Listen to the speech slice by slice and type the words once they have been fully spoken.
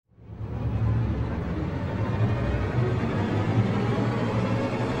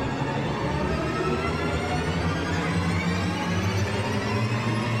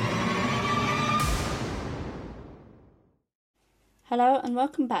Hello and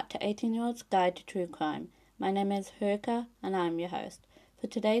welcome back to 18-Year-Old's Guide to True Crime. My name is Haruka and I'm your host. For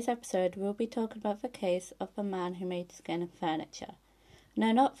today's episode, we'll be talking about the case of a man who made skin of furniture.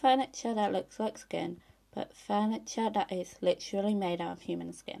 No, not furniture that looks like skin, but furniture that is literally made out of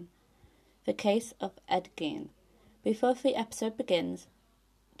human skin. The case of Ed Gein. Before the episode begins,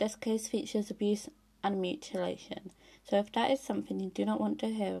 this case features abuse and mutilation, so if that is something you do not want to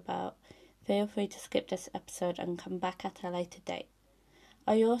hear about, feel free to skip this episode and come back at a later date.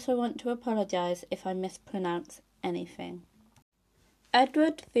 I also want to apologise if I mispronounce anything.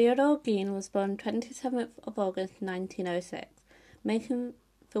 Edward Theodore Gein was born 27th of August 1906, making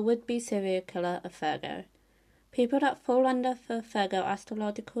the would-be serial killer a Virgo. People that fall under the Virgo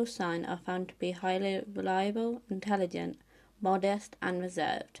astrological sign are found to be highly reliable, intelligent, modest and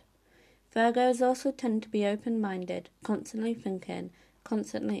reserved. Virgos also tend to be open-minded, constantly thinking,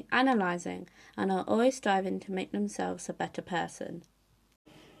 constantly analysing, and are always striving to make themselves a better person.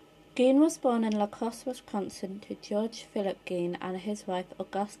 Gein was born in La Crosse, Wisconsin to George Philip Gein and his wife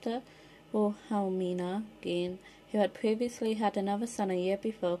Augusta Wilhelmina Gein, who had previously had another son a year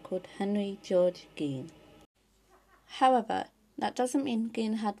before called Henry George Gein. However, that doesn't mean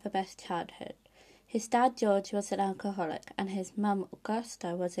Gein had the best childhood. His dad George was an alcoholic and his mum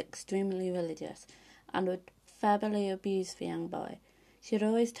Augusta was extremely religious and would verbally abuse the young boy. She would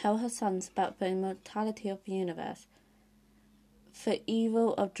always tell her sons about the immortality of the universe, the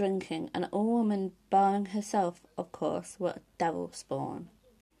evil of drinking, and all women, barring herself, of course, were devil spawn.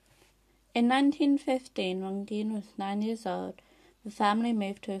 In 1915, when Gein was 9 years old, the family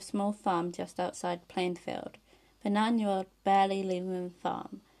moved to a small farm just outside Plainfield, the 9-year-old barely leaving the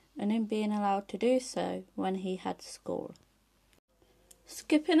farm, only being allowed to do so when he had school.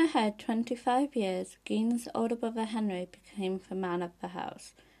 Skipping ahead 25 years, Gein's older brother Henry became the man of the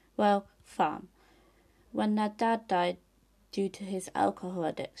house, farm, when their dad died due to his alcohol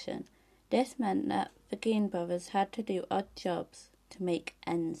addiction. This meant that the Gein brothers had to do odd jobs to make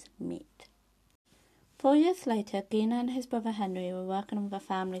ends meet. 4 years later, Gein and his brother Henry were working on the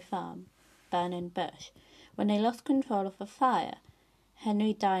family farm, Burning Bush, when they lost control of the fire.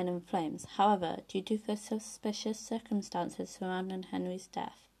 Henry died in flames. However, due to the suspicious circumstances surrounding Henry's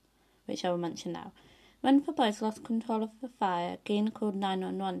death, which I will mention now, when the boys lost control of the fire, Gein called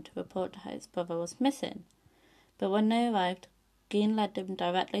 911 to report that his brother was missing. But when they arrived, Gein led them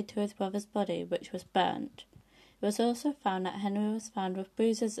directly to his brother's body, which was burnt. It was also found that Henry was found with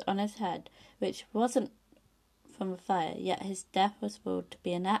bruises on his head, which wasn't from the fire, yet his death was ruled to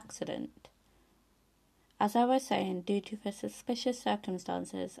be an accident. As I was saying, due to the suspicious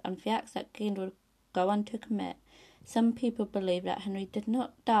circumstances and the acts that Gein would go on to commit, some people believe that Henry did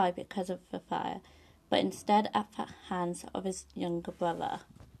not die because of the fire, but instead at the hands of his younger brother.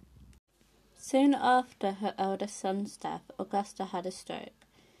 Soon after her eldest son's death, Augusta had a stroke,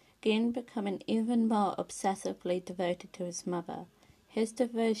 Gein becoming even more obsessively devoted to his mother, his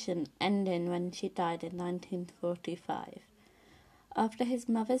devotion ending when she died in 1945. After his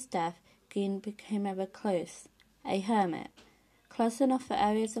mother's death, Gein became a recluse, a hermit, close enough for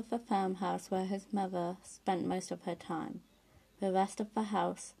areas of the farmhouse where his mother spent most of her time, the rest of the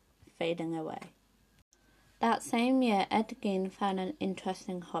house fading away. That same year, Ed Gein found an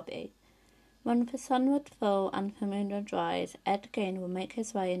interesting hobby. When the sun would fall and the moon would rise, Ed Gein would make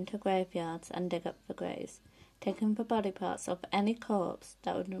his way into graveyards and dig up the graves, taking the body parts of any corpse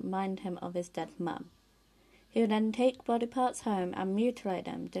that would remind him of his dead mum. He would then take body parts home and mutilate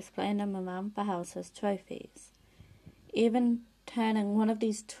them, displaying them around the house as trophies, even turning one of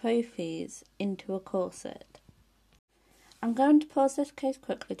these trophies into a corset. I'm going to pause this case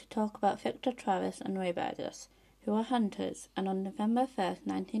quickly to talk about Victor Travis and Ray Burgess, who were hunters, and on November 1st,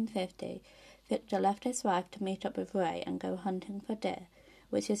 1950, Victor left his wife to meet up with Ray and go hunting for deer,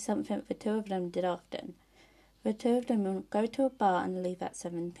 which is something the two of them did often. The two of them would go to a bar and leave at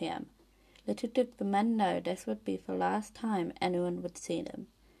 7 p.m. Little did the men know this would be the last time anyone would see them.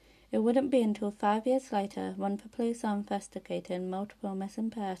 It wouldn't be until 5 years later, when the police are investigating multiple missing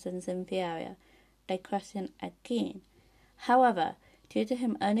persons in the area, they question Ed Gein. However, due to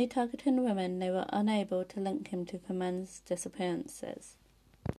him only targeting women, they were unable to link him to the men's disappearances.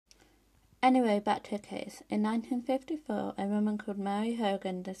 Anyway, back to the case. In 1954, a woman called Mary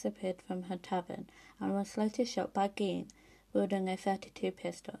Hogan disappeared from her tavern and was later shot by Gein, wielding a .32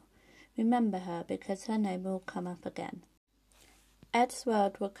 pistol. Remember her because her name will come up again. Ed's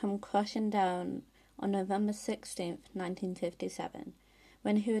world will come crashing down on November 16, 1957,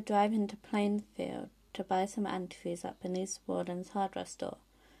 when he would drive into Plainfield to buy some antifreeze at Bernice Warden's hardware store.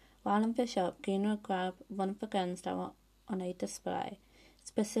 While in the shop, Gein would grab one of the guns that were on a display,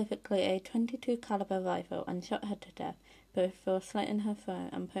 specifically a .22 caliber rifle, and shot her to death before slitting her throat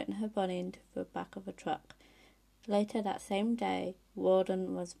and putting her body into the back of a truck. Later that same day,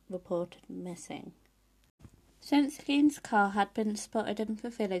 Warden was reported missing. Since Gein's car had been spotted in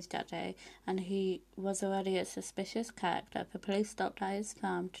the village that day, and he was already a suspicious character, the police stopped at his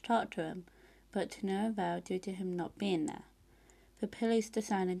farm to talk to him, but to no avail due to him not being there. The police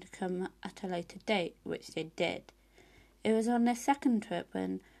decided to come at a later date, which they did. It was on their second trip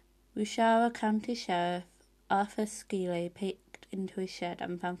when Rushara County Sheriff Arthur Skeely peeked into his shed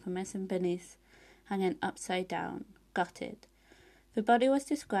and found the missing Bernice hanging upside down, gutted. The body was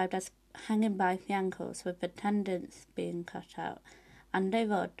described as hanging by the ankles with the tendons being cut out and a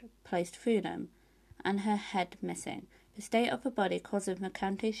rod placed through them, and her head missing. The state of the body causing the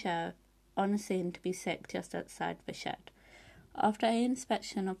county sheriff on scene to be sick just outside the shed. After an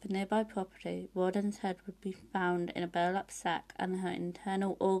inspection of the nearby property, Warden's head would be found in a burlap sack and her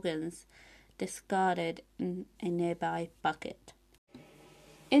internal organs discarded in a nearby bucket.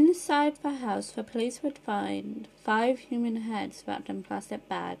 Inside the house, the police would find 5 human heads wrapped in plastic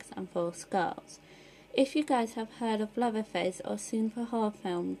bags and 4 skulls. If you guys have heard of Leatherface or seen the horror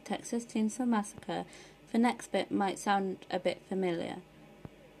film Texas Chainsaw Massacre, the next bit might sound a bit familiar.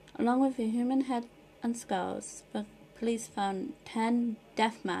 Along with the human head and skulls, the police found 10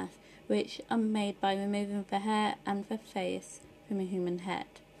 death masks, which are made by removing the hair and the face from a human head.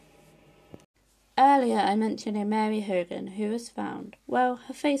 Earlier I mentioned a Mary Hogan who was found. Well,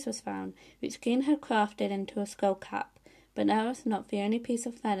 her face was found, which Gein had crafted into a skull cap, but that was not the only piece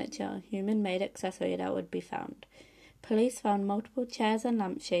of furniture or human-made accessory that would be found. Police found multiple chairs and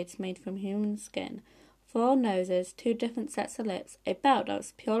lampshades made from human skin, 4 noses, 2 different sets of lips, a belt that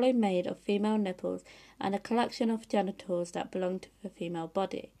was purely made of female nipples, and a collection of genitals that belonged to the female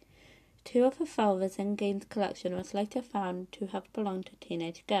body. 2 of the vulvas in Gein's collection was later found to have belonged to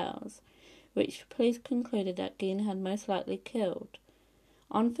teenage girls, which police concluded that Gein had most likely killed.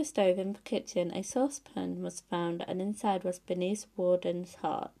 On the stove in the kitchen, a saucepan was found, and inside was Bernice Warden's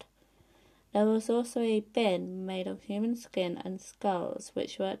heart. There was also a bin made of human skin and skulls,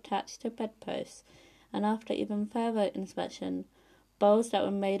 which were attached to bedposts, and after even further inspection, bowls that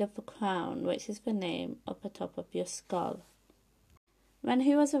were made of the crown, which is the name of the top of your skull. When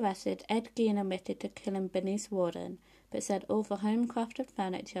he was arrested, Ed Gein admitted to killing Bernice Warden, but said all the home-crafted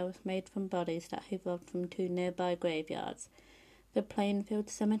furniture was made from bodies that he robbed from 2 nearby graveyards, the Plainfield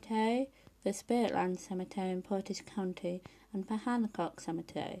Cemetery, the Spiritland Cemetery in Portage County, and the Hancock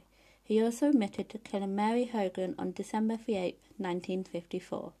Cemetery. He also admitted to killing Mary Hogan on December 8,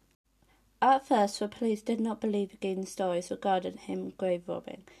 1954. At first, the police did not believe Gein's stories regarding him grave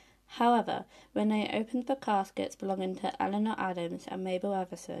robbing. However, when they opened the caskets belonging to Eleanor Adams and Mabel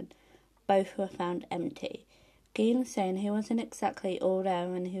Everson, both were found empty. Gein saying he wasn't exactly all there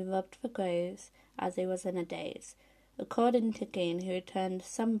when he robbed the graves, as he was in a daze. According to Gein, he returned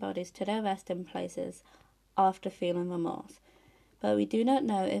some bodies to their resting places after feeling remorse, but we do not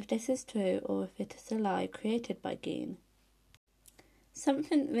know if this is true or if it is a lie created by Gein.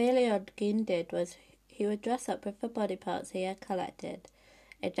 Something really odd Gein did was he would dress up with the body parts he had collected,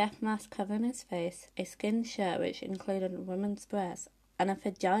 a death mask covering his face, a skin shirt which included a woman's breast, and a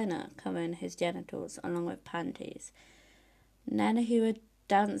vagina covering his genitals, along with panties. Then he would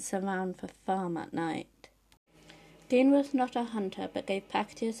dance around the farm at night. Gein was not a hunter, but gave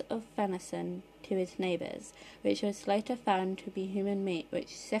packages of venison to his neighbours, which was later found to be human meat,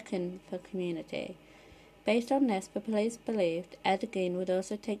 which sickened the community. Based on this, the police believed Ed Gein would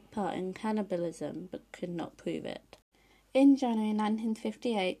also take part in cannibalism, but could not prove it. In January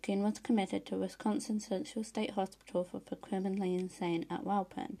 1958, Gein was committed to Wisconsin Central State Hospital for the criminally insane at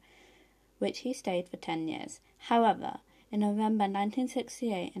Walpen, which he stayed for 10 years. However, in November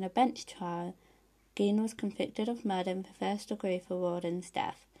 1968, in a bench trial, Gein was convicted of murder in the first degree for Warden's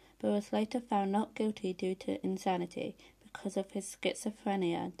death, but was later found not guilty due to insanity because of his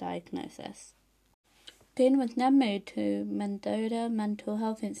schizophrenia diagnosis. Gein was then moved to Mendota Mental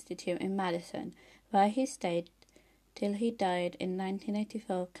Health Institute in Madison, where he stayed till he died in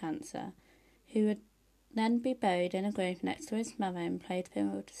 1984 of cancer. He would then be buried in a grave next to his mother in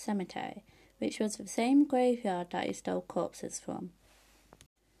Plainfield Cemetery, which was the same graveyard that he stole corpses from.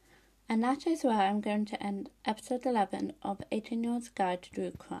 And that is where I'm going to end episode 11 of 18-Year-Old's Guide to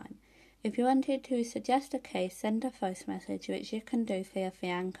True Crime. If you wanted to suggest a case, send a voice message, which you can do via the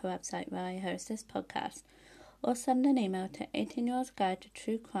Anchor website where I host this podcast, or send an email to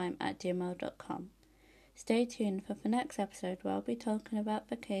 18yearoldguide@gmail.com. Stay tuned for the next episode where I'll be talking about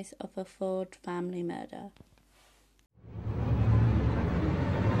the case of a Ford family murder.